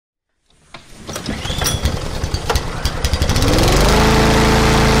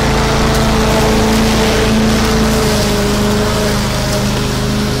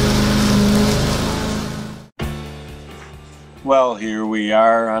Well, here we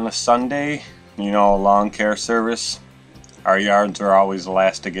are on a Sunday, lawn care service. Our yards are always the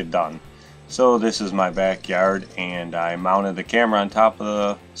last to get done. So this is my backyard, and I mounted the camera on top of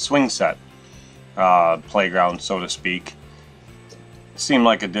the swing set, playground, so to speak. Seemed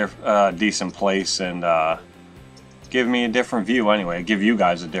like a decent place, and give me a different view anyway. Give you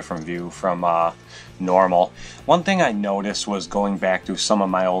guys a different view from normal. One thing I noticed was going back through some of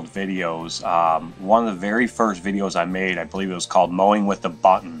my old videos. One of the very first videos I made, I believe it was called Mowing with the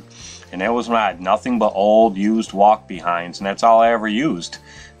Button. And that was when I had nothing but old used walk-behinds, and that's all I ever used.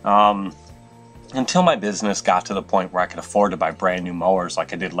 Until my business got to the point where I could afford to buy brand new mowers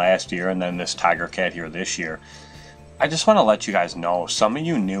like I did last year, and then this Tiger Cat here this year. I just want to let you guys know, some of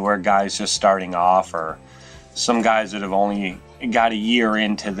you newer guys just starting off, or some guys that have only got a year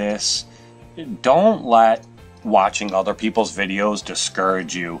into this, don't let watching other people's videos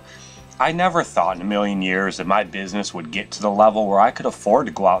discourage you. I never thought in a million years that my business would get to the level where I could afford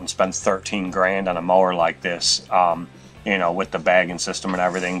to go out and spend 13 grand on a mower like this, with the bagging system and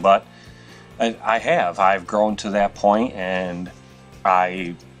everything. But I've grown to that point, and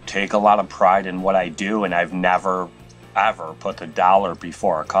I take a lot of pride in what I do, and I've never ever put the dollar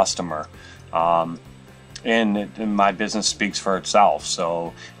before a customer. And my business speaks for itself.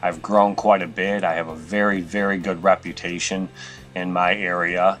 So I've grown quite a bit. I have a very, very good reputation in my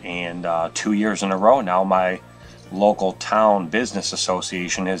area, and 2 years in a row now my local town business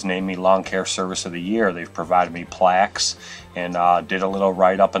association has named me Lawn Care Service of the Year. They've provided me plaques and did a little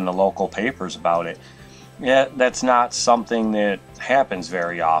write-up in the local papers about it. Yeah, that's not something that happens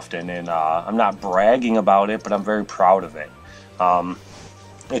very often, and I'm not bragging about it, but I'm very proud of it.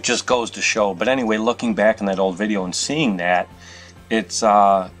 It just goes to show. But anyway, looking back in that old video and seeing that, it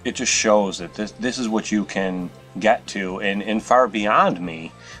just shows that this is what you can get to, and far beyond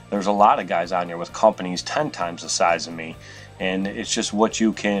me. There's a lot of guys on here with companies 10 times the size of me, and it's just what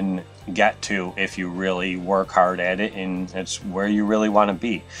you can get to if you really work hard at it, and it's where you really want to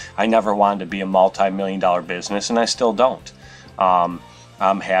be. I never wanted to be a multi-million-dollar business, and I still don't. I'm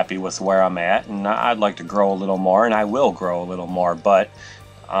happy with where I'm at, and I'd like to grow a little more, and I will grow a little more, but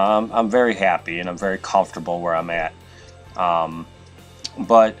I'm very happy and I'm very comfortable where I'm at.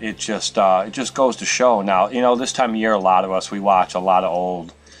 But it just goes to show. Now, this time of year, a lot of us, we watch a lot of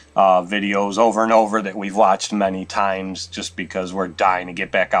old videos over and over that we've watched many times just because we're dying to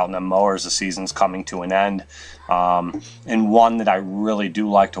get back out in the mowers. The season's coming to an end. And one that I really do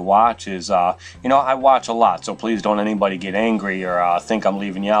like to watch is, I watch a lot, so please don't anybody get angry or think I'm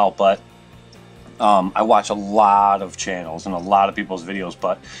leaving you out, but I watch a lot of channels and a lot of people's videos,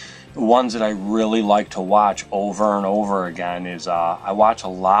 but ones that I really like to watch over and over again is I watch a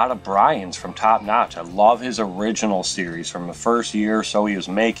lot of Brian's from Top Notch. I love his original series from the first year or so he was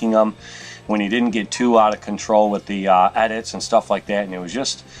making them, when he didn't get too out of control with the edits and stuff like that, and it was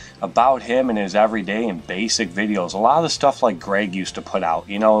just about him and his everyday and basic videos. A lot of the stuff like Greg used to put out,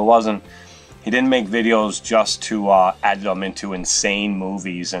 he didn't make videos just to edit them into insane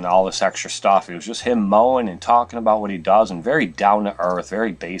movies and all this extra stuff. It was just him mowing and talking about what he does, and very down to earth,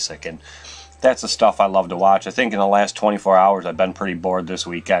 very basic, and that's the stuff I love to watch. I think in the last 24 hours I've been pretty bored this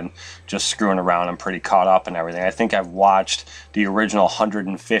weekend just screwing around. I'm pretty caught up and everything. I think I've watched the original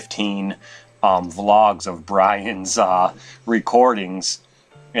 115 vlogs of Brian's recordings.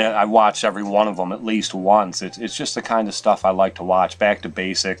 Yeah, I watched every one of them at least once. It's just the kind of stuff I like to watch. Back to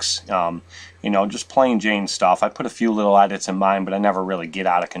basics, just plain Jane stuff. I put a few little edits in mine, but I never really get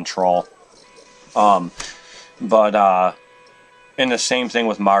out of control. And the same thing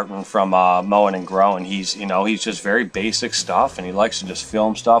with Martin from Mowing and Growing. He's just very basic stuff, and he likes to just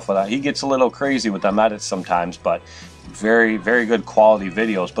film stuff. He gets a little crazy with them edits sometimes, but very, very good quality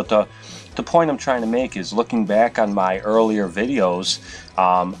videos. But the point I'm trying to make is, looking back on my earlier videos,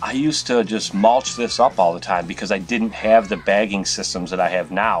 I used to just mulch this up all the time because I didn't have the bagging systems that I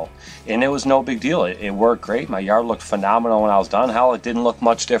have now, and it was no big deal. It worked great. My yard looked phenomenal when I was done. Hell, it didn't look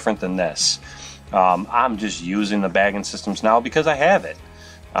much different than this. I'm just using the bagging systems now because I have it.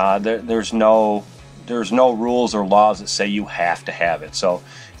 There's no rules or laws that say you have to have it. So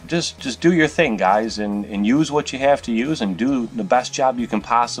just do your thing, guys, and use what you have to use, and do the best job you can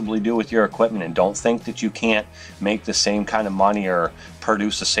possibly do with your equipment, and don't think that you can't make the same kind of money or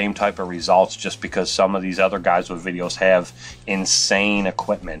produce the same type of results just because some of these other guys with videos have insane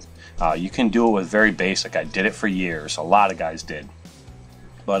equipment. You can do it with very basic. I did it for years. A lot of guys did.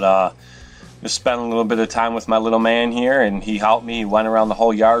 But just spent a little bit of time with my little man here, and he helped me. He went around the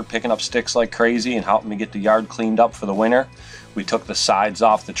whole yard picking up sticks like crazy and helped me get the yard cleaned up for the winter. We took the sides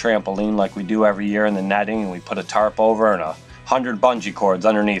off the trampoline like we do every year in the netting, and we put a tarp over and 100 bungee cords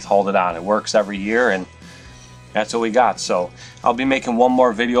underneath hold it on. It works every year, and that's what we got. So I'll be making one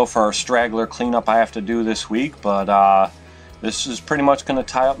more video for our straggler cleanup I have to do this week, but this is pretty much going to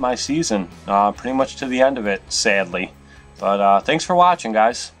tie up my season, pretty much to the end of it, sadly. But thanks for watching,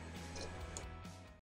 guys.